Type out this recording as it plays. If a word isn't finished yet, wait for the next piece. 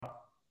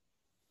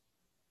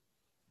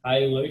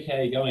Hey Luke,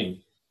 how you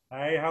going?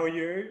 Hey, how are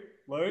you,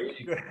 Luke?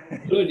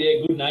 Good,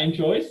 yeah, good name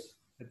choice.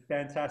 It's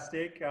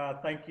fantastic.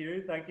 Thank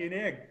you,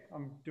 Nick.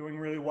 I'm doing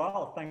really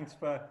well. Thanks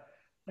for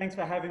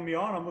having me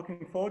on. I'm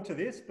looking forward to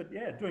this. But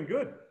yeah, doing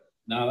good.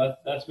 No,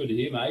 that's good to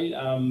hear, mate.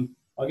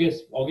 I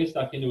guess I'll get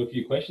stuck into a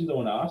few questions I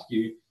want to ask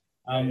you.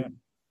 Yeah, yeah, Um,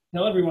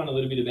 Tell everyone a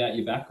little bit about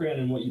your background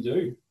and what you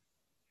do.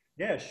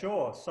 yeah.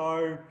 Sure.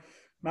 So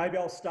maybe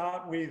I'll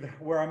start with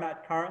where I'm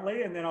at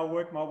currently, and then I'll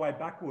work my way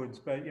backwards.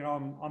 But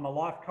I'm a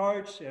life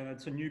coach, and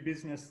it's a new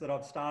business that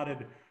I've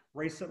started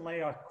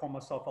recently. I call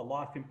myself a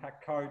life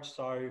impact coach.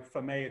 So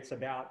for me, it's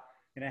about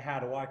how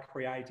do I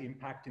create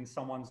impact in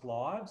someone's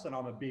lives, and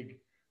I'm a big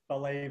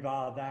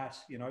believer that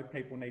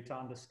people need to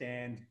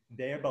understand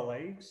their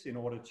beliefs in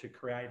order to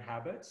create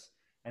habits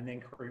and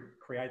then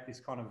create this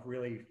kind of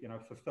really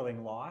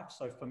fulfilling life.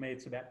 So for me,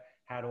 it's about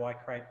how do I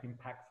create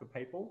impact for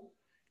people.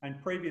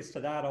 And previous to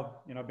that,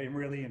 I've been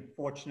really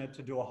fortunate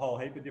to do a whole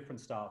heap of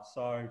different stuff.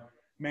 So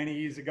many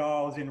years ago,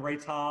 I was in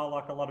retail,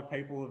 like a lot of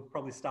people have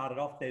probably started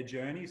off their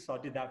journey. So I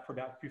did that for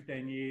about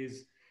 15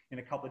 years in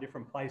a couple of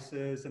different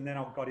places, and then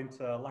I got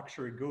into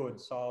luxury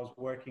goods. So I was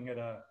working at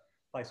a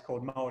place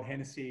called Moët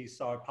Hennessy,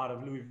 so part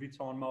of Louis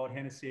Vuitton. Moët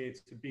Hennessy,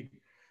 it's a big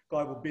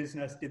global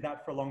business. Did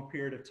that for a long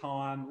period of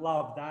time.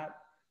 Loved that.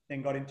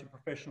 Then got into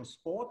professional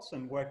sports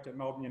and worked at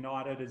Melbourne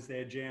United as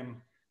their GM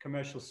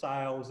commercial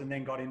sales, and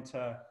then got into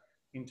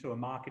a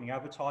marketing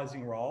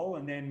advertising role,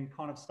 and then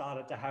kind of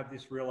started to have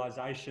this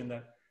realization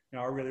that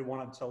I really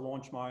wanted to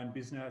launch my own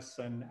business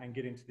and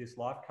get into this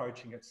life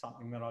coaching. It's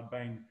something that I'd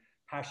been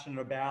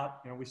passionate about.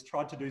 We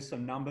tried to do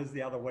some numbers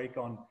the other week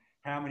on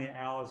how many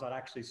hours I'd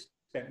actually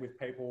spent with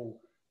people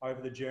over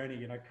the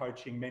journey,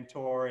 coaching,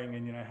 mentoring,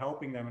 and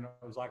helping them, and it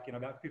was like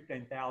about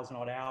 15,000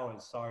 odd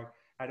hours. So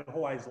I'd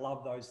always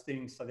loved those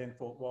things. So then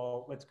thought,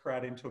 well, let's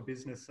create into a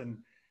business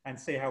and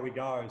see how we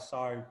go.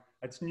 So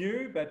it's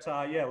new, but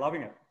yeah,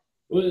 loving it.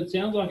 Well, it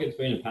sounds like it's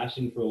been a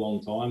passion for a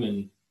long time,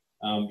 and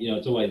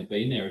it's always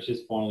been there. It's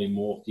just finally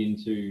morphed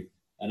into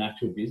an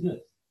actual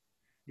business.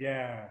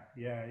 Yeah.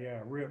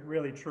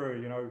 Really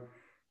true.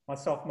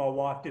 Myself and my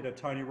wife did a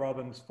Tony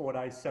Robbins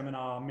 4-day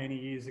seminar many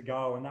years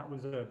ago, and that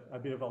was a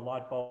bit of a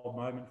light bulb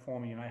moment for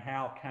me.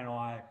 How can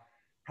I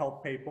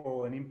help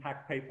people and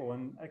impact people?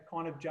 And it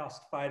kind of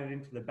just faded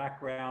into the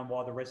background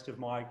while the rest of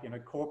my,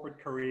 corporate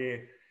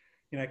career,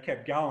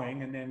 kept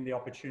going. And then the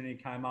opportunity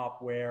came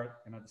up where,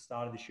 at the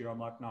start of this year, I'm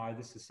like, no,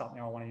 this is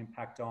something I want to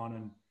impact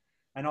on.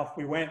 And off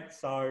we went.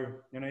 So,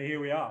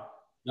 here we are.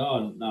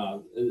 No,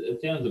 no,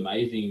 it sounds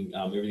amazing.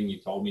 Everything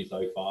you've told me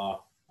so far,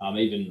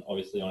 even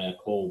obviously on our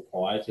call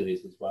prior to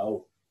this as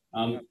well.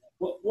 Yeah.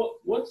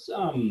 What's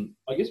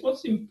I guess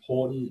what's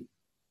important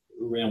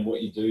around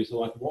what you do? So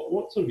like,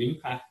 what sort of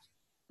impact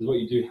does what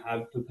you do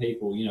have for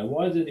people?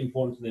 Why is it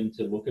important for them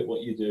to look at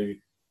what you do?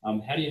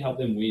 How do you help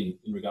them win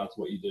in regards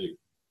to what you do?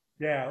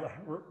 Yeah,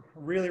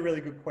 really,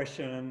 really good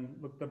question. And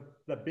look,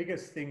 the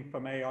biggest thing for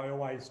me, I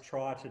always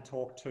try to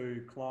talk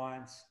to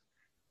clients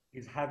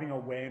is having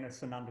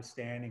awareness and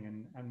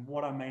understanding. And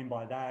what I mean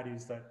by that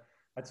is that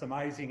it's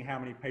amazing how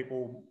many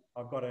people,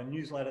 I've got a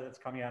newsletter that's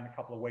coming out in a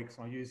couple of weeks,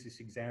 and I use this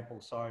example.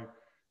 So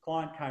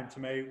client came to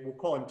me, we'll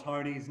call him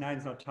Tony. His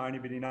name's not Tony,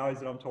 but he knows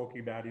that I'm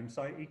talking about him.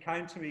 So he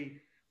came to me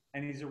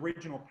and his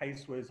original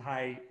piece was,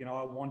 hey,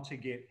 I want to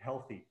get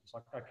healthy. It's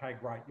like, okay,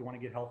 great. You want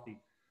to get healthy.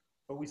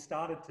 But we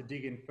started to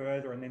dig in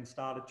further and then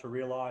started to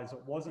realize it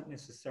wasn't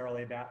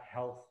necessarily about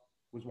health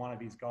was one of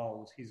his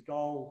goals. His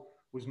goal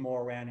was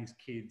more around his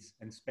kids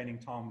and spending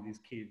time with his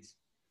kids.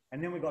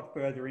 And then we got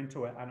further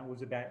into it and it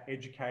was about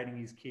educating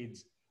his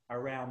kids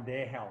around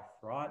their health,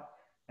 right?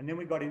 And then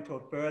we got into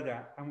it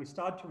further and we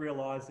started to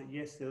realize that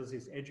yes, there was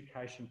this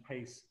education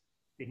piece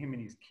for him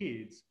and his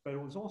kids, but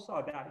it was also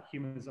about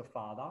him as a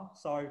father.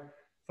 So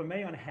for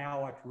me, on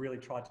how I really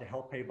tried to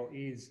help people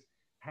is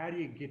how do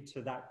you get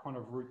to that kind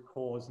of root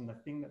cause and the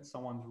thing that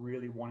someone's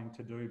really wanting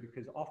to do?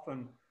 Because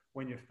often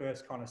when you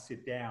first kind of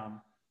sit down,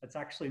 it's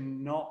actually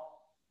not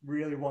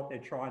really what they're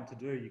trying to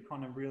do. You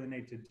kind of really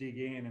need to dig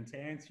in. And to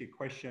answer your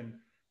question,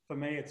 for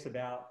me, it's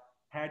about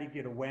how do you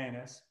get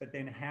awareness, but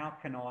then how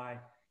can I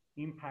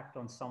impact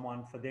on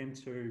someone for them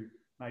to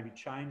maybe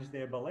change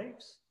their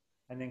beliefs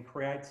and then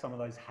create some of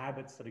those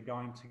habits that are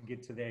going to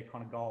get to their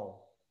kind of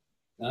goal.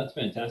 That's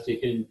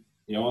fantastic. And,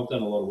 I've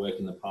done a lot of work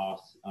in the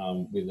past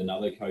with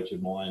another coach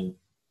of mine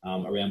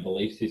around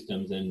belief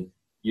systems. And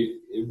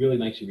it really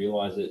makes you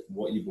realize that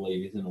what you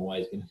believe isn't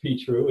always going to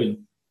be true. And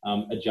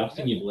Yeah.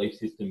 adjusting your belief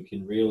system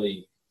can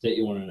really set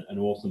you on an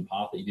awesome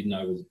path that you didn't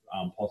know was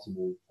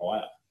possible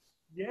prior.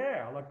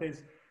 Yeah, like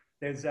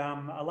there's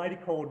a lady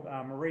called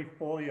Marie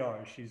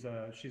Forleo. She's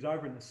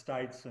over in the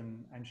States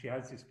and she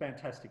has this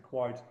fantastic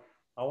quote.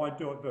 I won't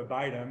do it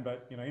verbatim,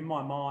 but in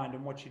my mind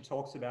and what she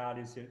talks about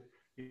is that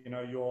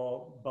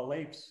your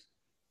beliefs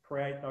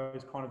create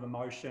those kind of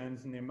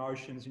emotions, and the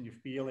emotions and your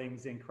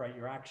feelings then create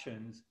your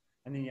actions,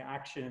 and then your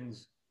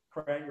actions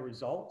create your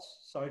results.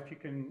 So if you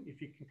can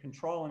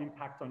control and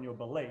impact on your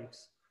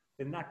beliefs,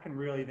 then that can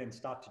really then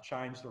start to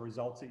change the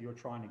results that you're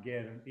trying to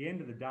get. And at the end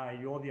of the day,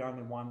 you're the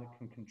only one that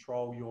can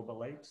control your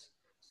beliefs.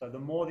 So the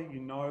more that you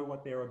know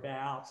what they're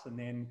about, and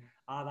then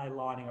are they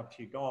lining up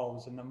to your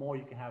goals, and the more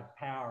you can have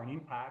power and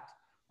impact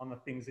on the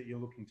things that you're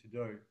looking to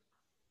do.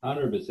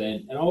 100%.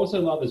 And I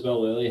also love as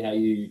well earlier how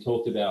you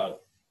talked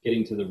about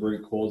getting to the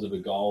root cause of a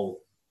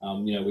goal.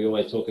 We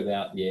always talk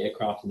about the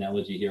aircraft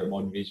analogy here at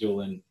Modern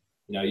Visual, and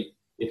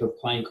if a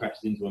plane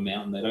crashes into a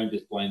mountain, they don't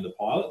just blame the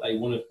pilot. They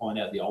want to find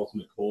out the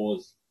ultimate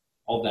cause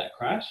of that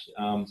crash.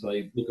 So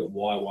they look at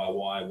why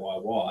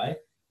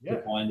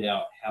to find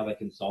out how they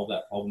can solve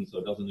that problem so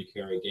it doesn't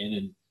occur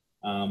again.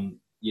 And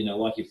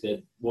like you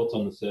said, what's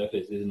on the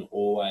surface isn't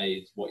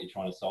always what you're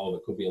trying to solve.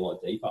 It could be a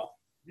lot deeper.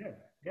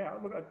 Yeah.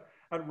 Look,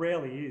 it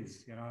rarely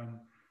is, and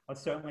I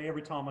certainly,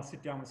 every time I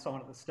sit down with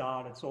someone at the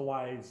start, it's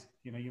always,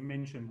 you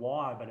mentioned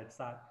why, but it's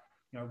that,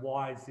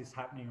 why is this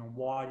happening, and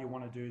why do you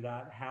want to do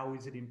that? How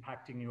is it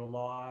impacting your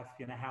life?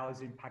 How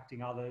is it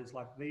impacting others?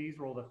 Like, these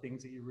are all the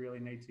things that you really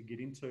need to get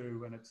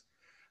into. And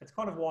it's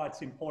kind of why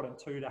it's important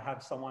too to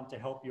have someone to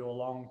help you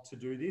along to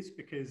do this,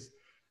 because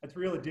it's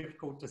really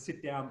difficult to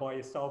sit down by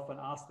yourself and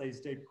ask these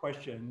deep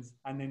questions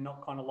and then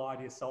not kind of lie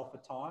to yourself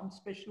at times,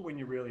 especially when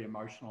you're really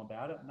emotional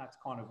about it. And that's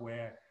kind of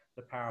where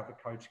the power of a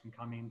coach can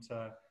come in,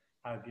 to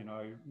have,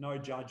 no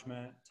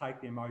judgment,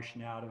 take the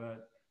emotion out of it,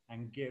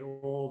 and get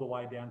all the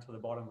way down to the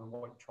bottom of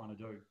what you're trying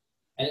to do.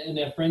 And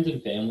our friends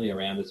and family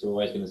around us are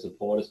always going to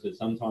support us, but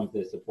sometimes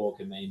their support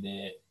can mean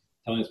they're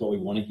telling us what we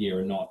want to hear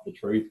and not the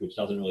truth, which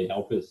doesn't really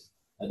help us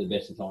at the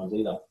best of times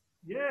either.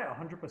 Yeah,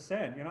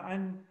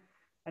 100%.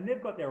 And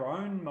they've got their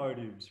own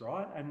motives,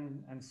 right?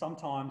 And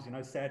sometimes,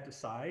 sad to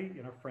say,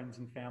 friends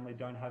and family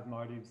don't have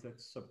motives that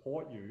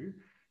support you.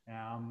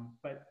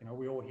 But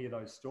we all hear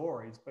those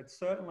stories. But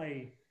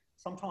certainly,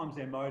 sometimes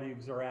their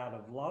motives are out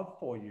of love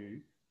for you,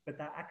 but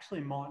that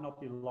actually might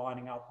not be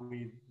lining up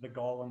with the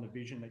goal and the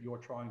vision that you're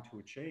trying to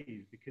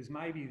achieve, because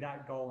maybe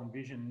that goal and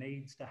vision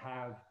needs to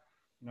have,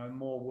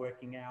 more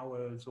working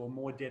hours or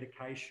more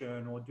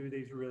dedication, or do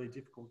these really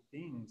difficult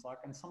things.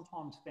 And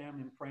sometimes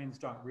family and friends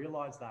don't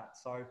realize that.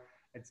 So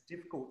it's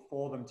difficult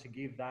for them to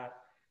give that,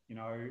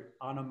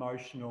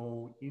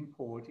 unemotional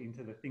input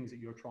into the things that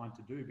you're trying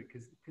to do,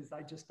 because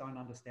they just don't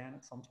understand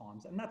it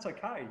sometimes. And that's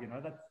okay.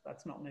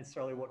 That's not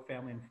necessarily what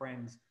family and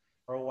friends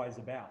are always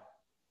about.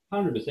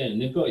 100%.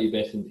 And they've got your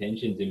best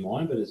intentions in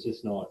mind, but it's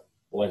just not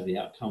always the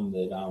outcome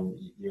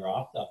that you're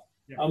after.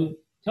 Yeah.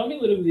 Tell me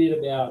a little bit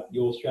about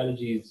your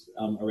strategies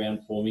around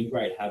forming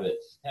great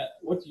habits.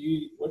 What do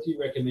you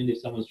recommend if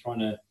someone's trying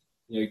to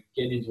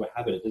get into a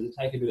habit? Does it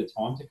take a bit of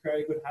time to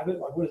create a good habit?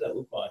 Like, what does that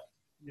look like?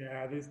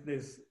 Yeah,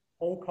 there's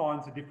all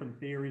kinds of different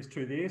theories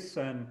to this,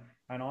 and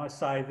I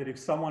say that if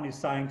someone is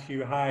saying to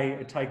you, hey,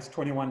 it takes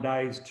 21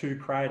 days to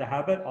create a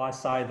habit, I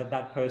say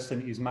that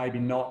person is maybe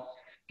not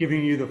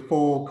giving you the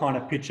full kind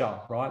of picture,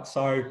 right?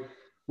 So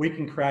we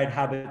can create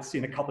habits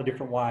in a couple of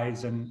different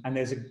ways, and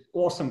there's an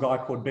awesome guy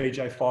called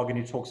BJ Fogg, and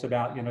he talks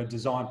about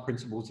design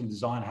principles and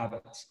design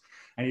habits.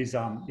 And he's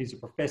a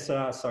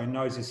professor, so he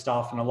knows his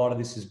stuff, and a lot of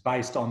this is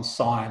based on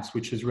science,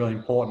 which is really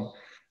important.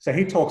 So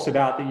he talks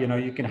about that,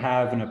 you can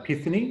have an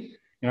epiphany.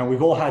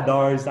 We've all had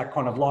those, that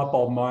kind of light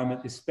bulb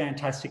moment, this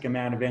fantastic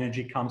amount of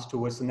energy comes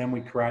to us, and then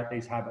we create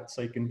these habits.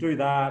 So you can do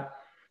that.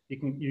 You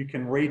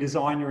can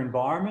redesign your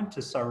environment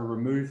to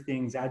remove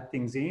things, add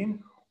things in,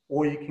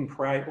 or you can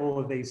create all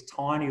of these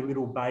tiny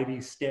little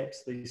baby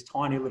steps, these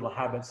tiny little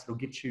habits that'll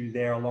get you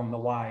there along the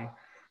way.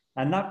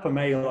 And that for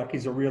me,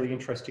 is a really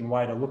interesting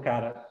way to look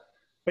at it.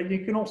 But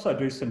you can also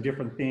do some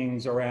different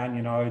things around,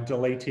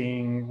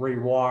 deleting,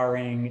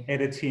 rewiring,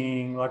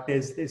 editing.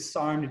 There's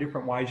so many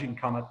different ways you can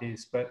come at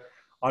this. But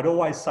I'd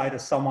always say to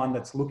someone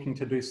that's looking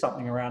to do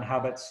something around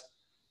habits,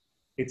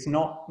 it's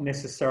not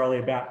necessarily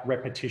about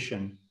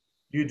repetition.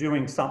 You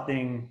doing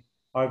something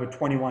over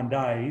 21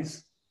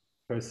 days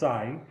per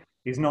se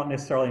is not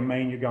necessarily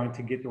mean you're going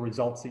to get the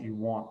results that you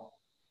want.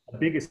 The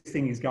biggest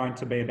thing is going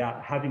to be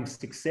about having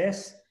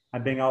success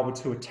and being able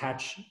to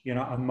attach,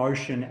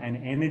 emotion and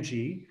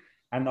energy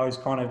and those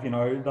kind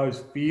of, those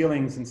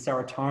feelings and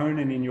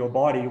serotonin in your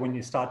body when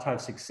you start to have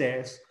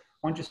success.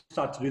 Once you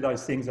start to do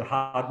those things, it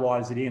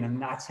hardwires it in,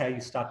 and that's how you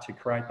start to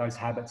create those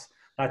habits.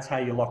 That's how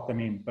you lock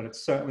them in. But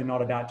it's certainly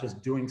not about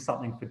just doing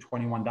something for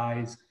 21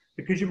 days,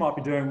 because you might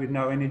be doing it with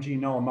no energy,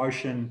 no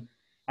emotion,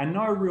 and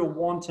no real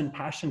want and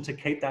passion to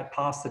keep that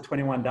past the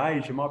 21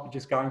 days. You might be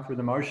just going through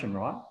the motion,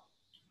 right?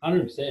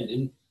 100%.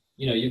 And,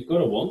 you've got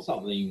to want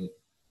something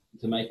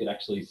to make it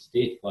actually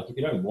stick. Like, if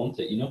you don't want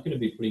it, you're not going to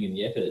be putting in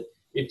the effort.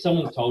 If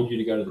someone's told you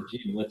to go to the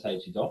gym, let's say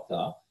it's your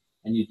doctor,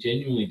 and you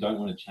genuinely don't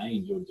want to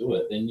change or do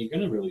it, then you're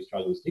going to really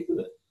struggle to stick with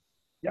it.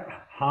 Yeah,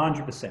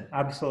 100%.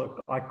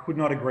 Absolutely. I could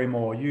not agree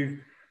more.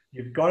 You've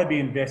got to be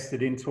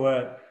invested into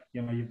it.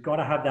 You've got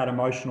to have that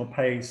emotional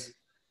piece.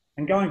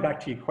 And going back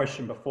to your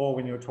question before,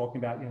 when you were talking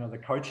about, the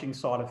coaching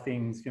side of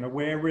things,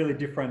 we're really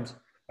different.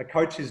 A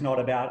coach is not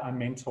about a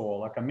mentor.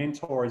 Like, a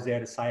mentor is there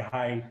to say,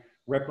 hey,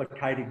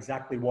 replicate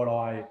exactly what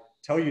I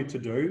tell you to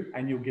do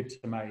and you'll get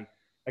to me.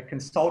 A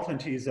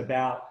consultant is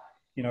about,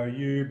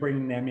 you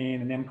bringing them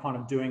in and them kind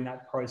of doing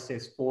that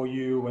process for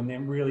you and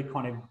then really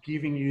kind of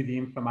giving you the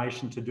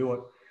information to do it.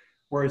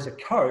 Whereas a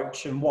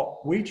coach, and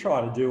what we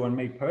try to do, and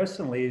me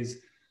personally, is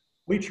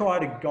we try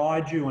to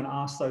guide you and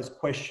ask those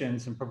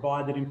questions and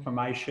provide that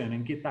information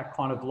and get that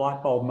kind of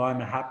light bulb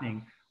moment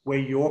happening where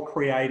you're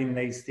creating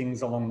these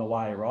things along the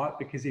way, right?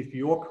 Because if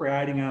you're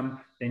creating them,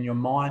 then your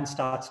mind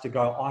starts to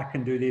go, I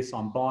can do this,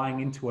 I'm buying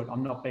into it,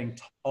 I'm not being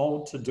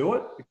told to do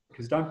it.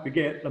 Because don't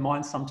forget, the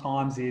mind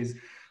sometimes is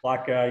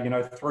like a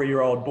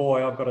 3-year-old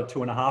boy. I've got a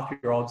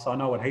 2.5-year-old, so I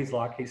know what he's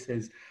like. He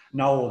says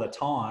no all the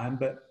time.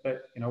 But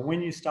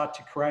when you start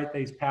to create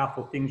these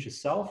powerful things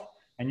yourself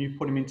and you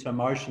put them into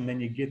emotion,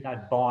 then you get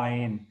that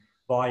buy-in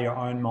by your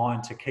own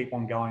mind to keep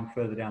on going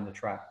further down the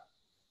track.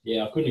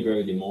 Yeah, I couldn't agree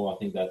with you more. I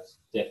think that's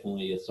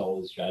definitely a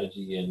solid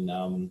strategy,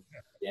 and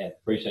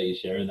appreciate you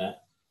sharing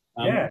that.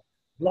 Yeah,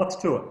 lots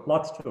to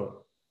it.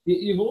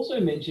 You've also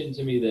mentioned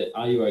to me that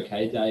Are You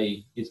OK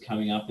Day is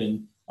coming up,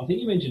 and I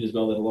think you mentioned as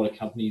well that a lot of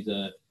companies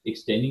are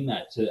extending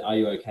that to Are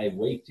You OK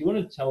Week. Do you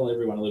want to tell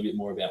everyone a little bit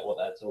more about what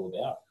that's all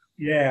about?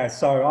 Yeah,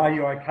 so Are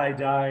You OK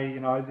Day,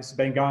 this has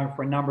been going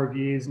for a number of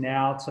years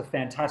now. It's a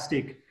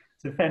fantastic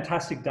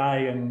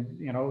day. And,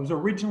 it was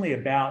originally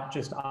about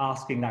just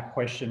asking that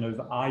question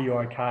of, are you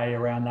okay,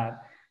 around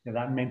that,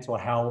 that mental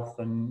health.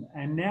 And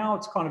now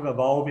it's kind of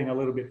evolving a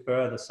little bit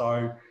further.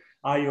 So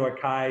Are You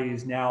Okay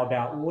is now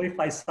about, well, if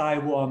they say,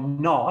 well,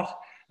 I'm not,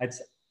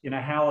 it's,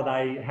 how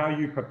are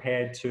you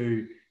prepared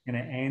to,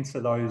 answer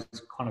those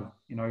kind of,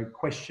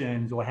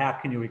 questions, or how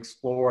can you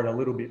explore it a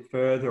little bit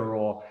further,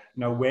 or,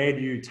 where do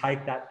you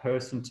take that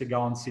person to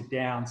go and sit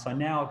down? So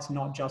now it's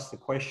not just the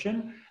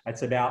question,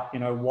 it's about,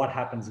 what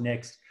happens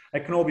next.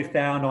 It can all be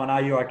found on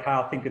Are You Okay?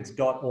 I think it's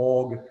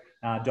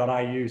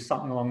 .org.au,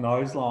 something along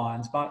those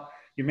lines. But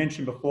you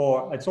mentioned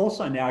before, it's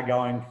also now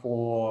going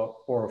for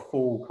a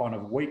full kind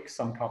of week.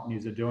 Some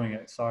companies are doing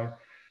it. So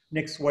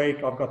next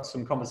week, I've got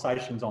some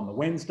conversations on the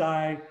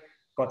Wednesday,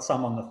 got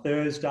some on the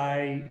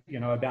Thursday,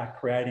 about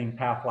creating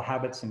powerful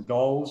habits and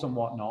goals and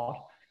whatnot.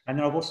 And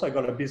then I've also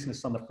got a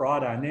business on the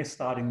Friday, and they're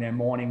starting their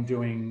morning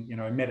doing,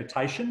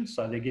 meditation.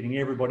 So they're getting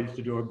everybody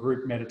to do a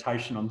group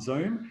meditation on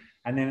Zoom.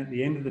 And then at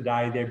the end of the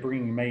day, they're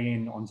bringing me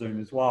in on Zoom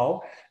as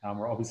well.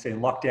 We're obviously in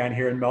lockdown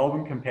here in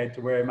Melbourne compared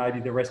to where maybe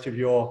the rest of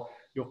your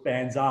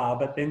fans are,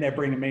 but then they're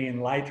bringing me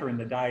in later in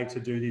the day to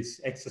do this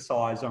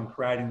exercise on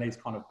creating these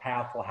kind of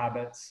powerful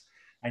habits.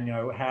 And,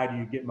 how do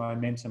you get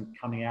momentum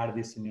coming out of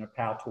this and,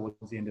 power towards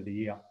the end of the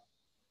year?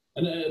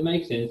 And it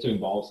makes sense to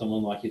involve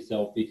someone like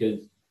yourself,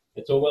 because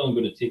it's all well and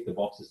good to tick the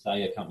box to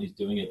say a company's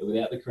doing it, but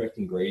without the correct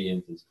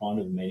ingredients, it's kind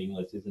of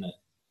meaningless, isn't it?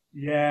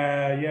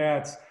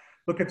 Yeah.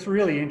 It's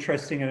really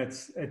interesting, and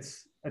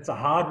it's a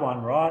hard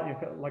one, right?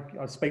 Like,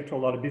 I speak to a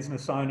lot of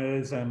business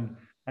owners, and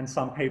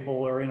some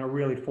people are in a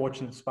really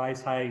fortunate space.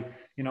 Hey,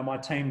 my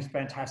team's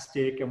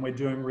fantastic and we're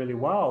doing really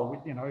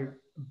well,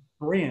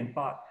 brilliant.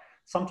 But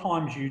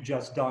sometimes you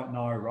just don't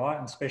know, right?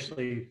 And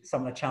especially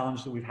some of the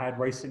challenges that we've had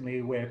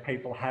recently where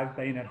people have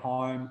been at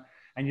home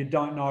and you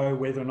don't know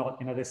whether or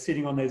not, they're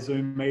sitting on their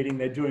Zoom meeting,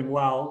 they're doing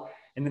well,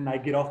 and then they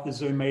get off the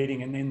Zoom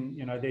meeting and then,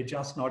 they're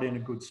just not in a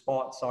good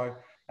spot. So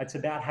it's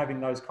about having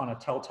those kind of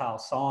telltale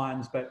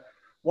signs. But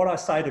what I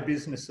say to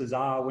businesses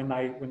are, when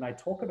they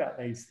talk about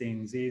these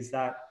things, is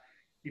that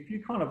if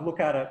you kind of look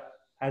at it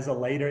as a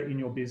leader in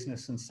your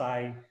business and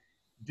say,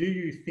 do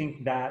you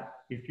think that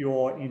if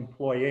your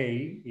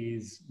employee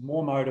is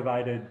more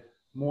motivated,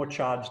 more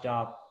charged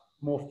up,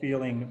 more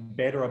feeling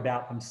better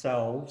about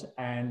themselves,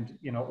 and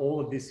all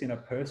of this in a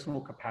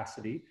personal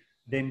capacity,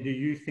 then do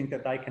you think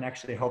that they can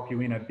actually help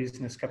you in a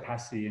business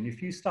capacity? And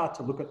if you start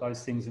to look at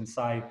those things and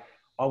say,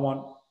 I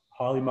want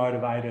highly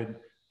motivated,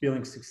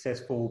 feeling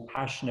successful,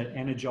 passionate,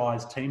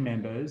 energized team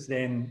members,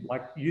 then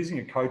like using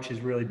a coach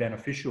is really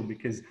beneficial,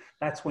 because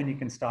that's when you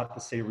can start to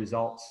see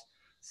results.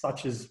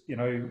 Such as,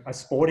 a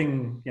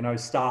sporting,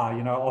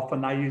 star, often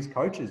they use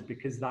coaches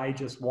because they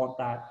just want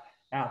that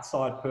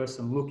outside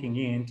person looking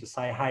in to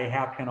say, hey,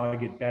 how can I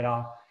get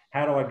better?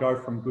 How do I go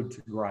from good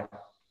to great?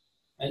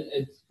 And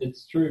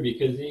it's true,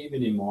 because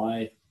even in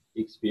my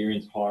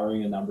experience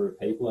hiring a number of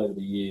people over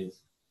the years,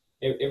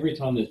 every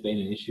time there's been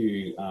an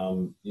issue,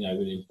 with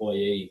an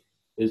employee,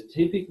 there's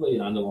typically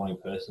an underlying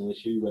personal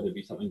issue, whether it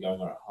be something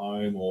going on at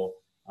home or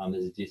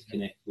there's a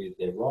disconnect with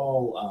their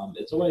role.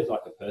 It's always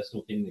like a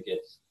personal thing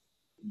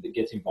that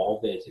gets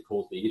involved there to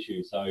cause the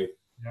issue. So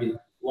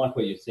like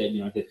what you've said,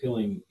 if they're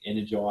feeling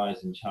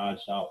energized and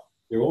charged up,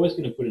 they're always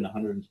going to put in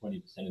 120%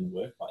 in the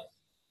workplace.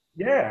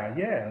 Yeah.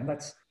 And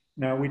that's,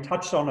 we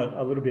touched on it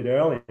a little bit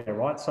earlier,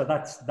 right? So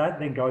that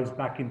then goes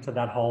back into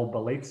that whole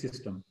belief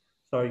system.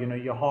 So,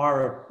 you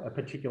hire a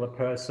particular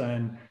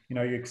person,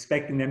 you're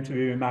expecting them to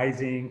be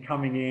amazing,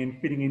 coming in,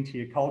 fitting into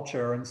your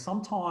culture. And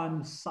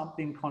sometimes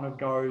something kind of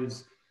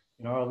goes,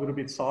 a little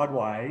bit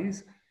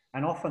sideways.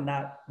 And often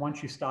that,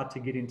 once you start to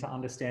get into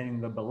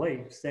understanding the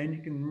beliefs, then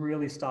you can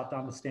really start to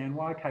understand,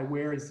 well, okay,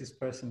 where is this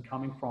person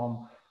coming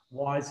from?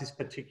 Why is this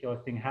particular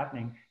thing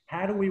happening?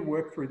 How do we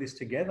work through this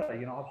together?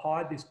 I've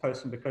hired this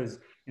person because,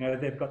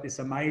 they've got this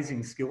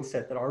amazing skill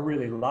set that I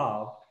really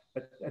love,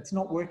 but it's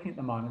not working at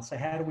the moment. So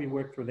how do we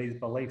work through these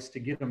beliefs to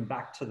get them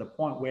back to the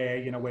point where,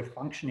 you know, we're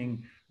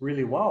functioning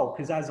really well?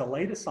 Because as a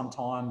leader,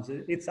 sometimes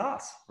it's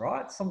us,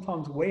 right?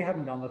 Sometimes we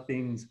haven't done the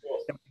things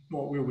that we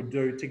thought we would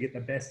do to get the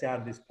best out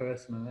of this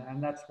person.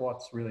 And that's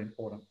what's really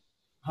important.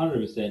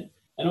 100%.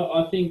 And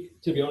I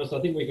think, to be honest, I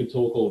think we could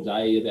talk all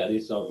day about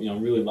this. So, you know,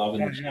 I'm really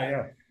loving the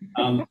chat.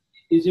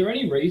 Is there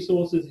any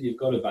resources that you've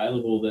got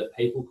available that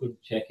people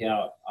could check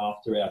out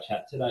after our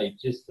chat today?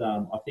 Just,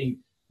 I think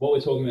what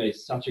we're talking about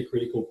is such a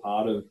critical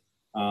part of,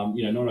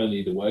 you know, not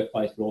only the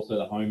workplace, but also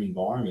the home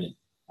environment.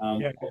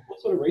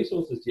 What sort of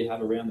resources do you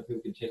have around that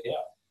people can check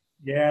out?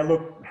 Yeah,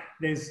 look,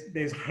 there's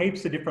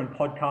heaps of different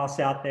podcasts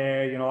out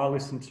there. You know, I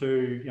listen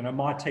to, you know,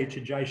 my teacher,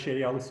 Jay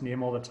Shetty, I listen to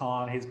him all the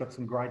time. He's got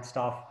some great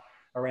stuff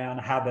around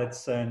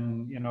habits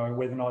and, you know,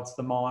 whether or not it's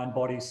the mind,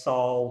 body,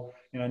 soul.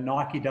 You know,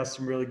 Nike does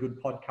some really good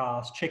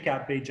podcasts. Check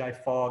out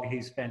BJ Fogg.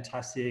 He's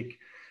fantastic.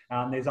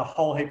 There's a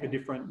whole heap of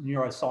different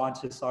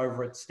neuroscientists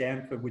over at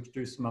Stanford which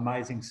do some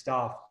amazing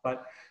stuff.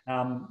 But,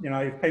 you know,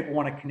 if people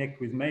want to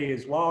connect with me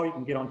as well, you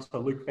can get onto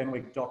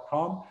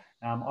lukefenwick.com.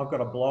 I've got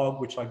a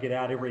blog which I get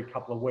out every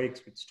couple of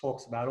weeks, which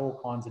talks about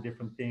all kinds of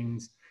different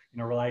things, you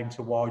know, relating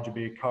to why would you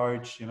be a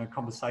coach, you know,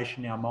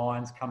 conversation in our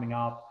minds coming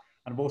up.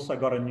 And I've also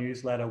got a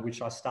newsletter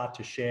which I start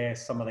to share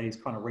some of these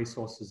kind of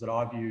resources that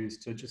I've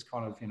used to just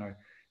kind of, you know,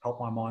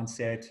 help my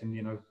mindset and,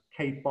 you know,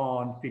 keep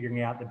on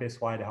figuring out the best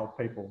way to help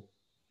people.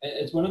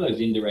 It's one of those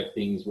indirect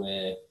things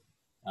where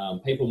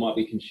people might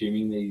be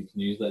consuming these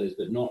newsletters,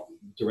 but not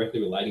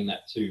directly relating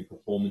that to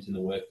performance in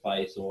the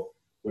workplace or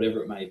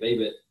whatever it may be.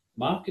 But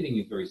marketing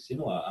is very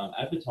similar.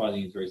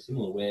 Advertising is very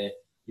similar, where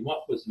you might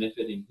put some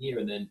effort in here,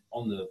 and then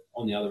on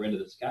the other end of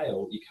the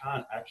scale, you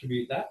can't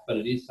attribute that, but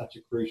it is such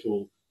a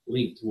crucial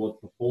link towards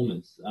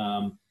performance.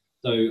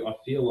 So I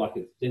feel like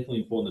it's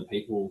definitely important that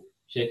people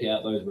check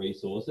out those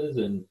resources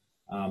and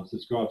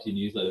subscribe to your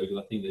newsletter, because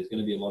I think there's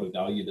going to be a lot of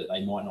value that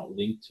they might not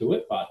link to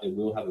it, but it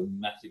will have a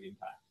massive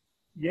impact.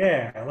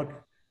 Yeah, look,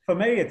 for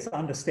me, it's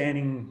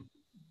understanding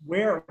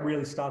where it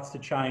really starts to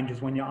change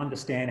is when you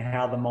understand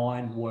how the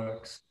mind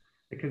works,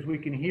 because we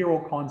can hear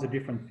all kinds of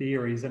different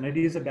theories and it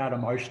is about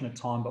emotion at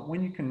time. But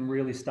when you can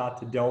really start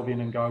to delve in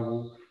and go,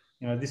 well,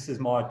 you know, this is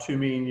my 2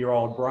 million year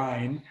old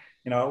brain.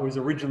 You know, it was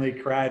originally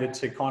created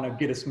to kind of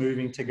get us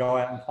moving to go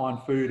out and find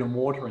food and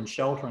water and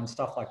shelter and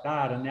stuff like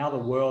that. And now the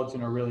world's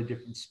in a really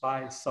different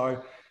space.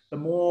 So the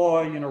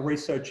more, you know,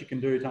 research you can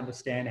do to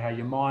understand how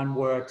your mind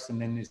works,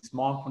 and then this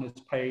mindfulness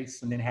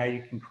piece, and then how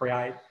you can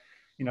create,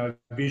 you know,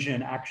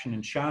 vision, action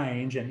and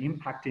change and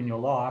impact in your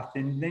life,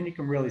 then you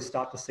can really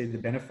start to see the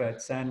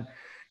benefits. And,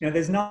 you know,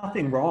 there's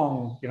nothing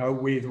wrong, you know,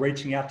 with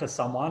reaching out to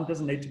someone. It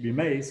doesn't need to be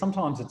me.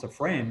 Sometimes it's a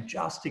friend,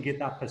 just to get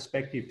that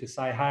perspective to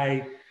say,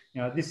 hey,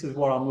 you know, this is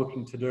what I'm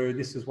looking to do.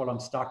 This is what I'm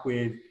stuck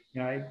with.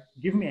 You know,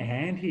 give me a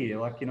hand here.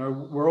 Like, you know,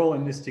 we're all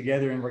in this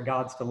together in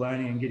regards to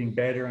learning and getting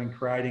better and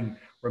creating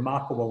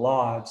remarkable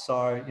lives.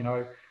 So, you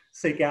know,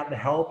 seek out the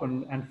help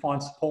and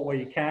find support where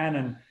you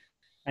can,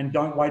 and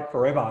don't wait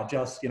forever.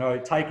 Just, you know,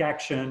 take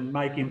action,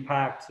 make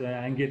impact,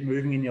 and get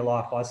moving in your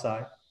life, I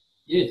say.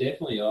 Yeah,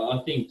 definitely.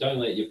 I think don't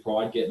let your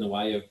pride get in the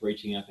way of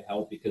reaching out for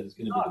help, because it's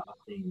going to be the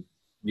best thing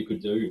you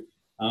could do.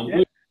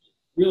 Luke,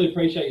 really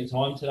appreciate your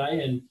time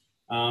today, and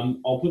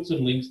I'll put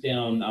some links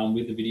down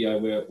with the video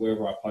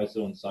wherever I post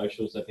it on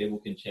social, so people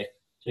can check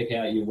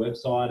out your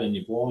website and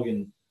your blog.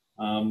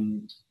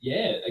 And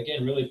yeah,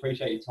 again, really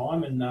appreciate your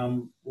time,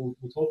 and we'll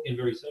talk again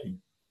very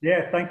soon.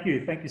 Yeah, thank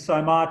you. Thank you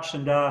so much.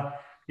 And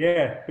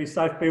yeah, be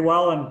safe, be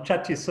well, and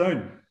chat to you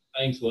soon.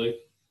 Thanks, Luke.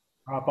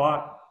 All right,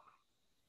 bye.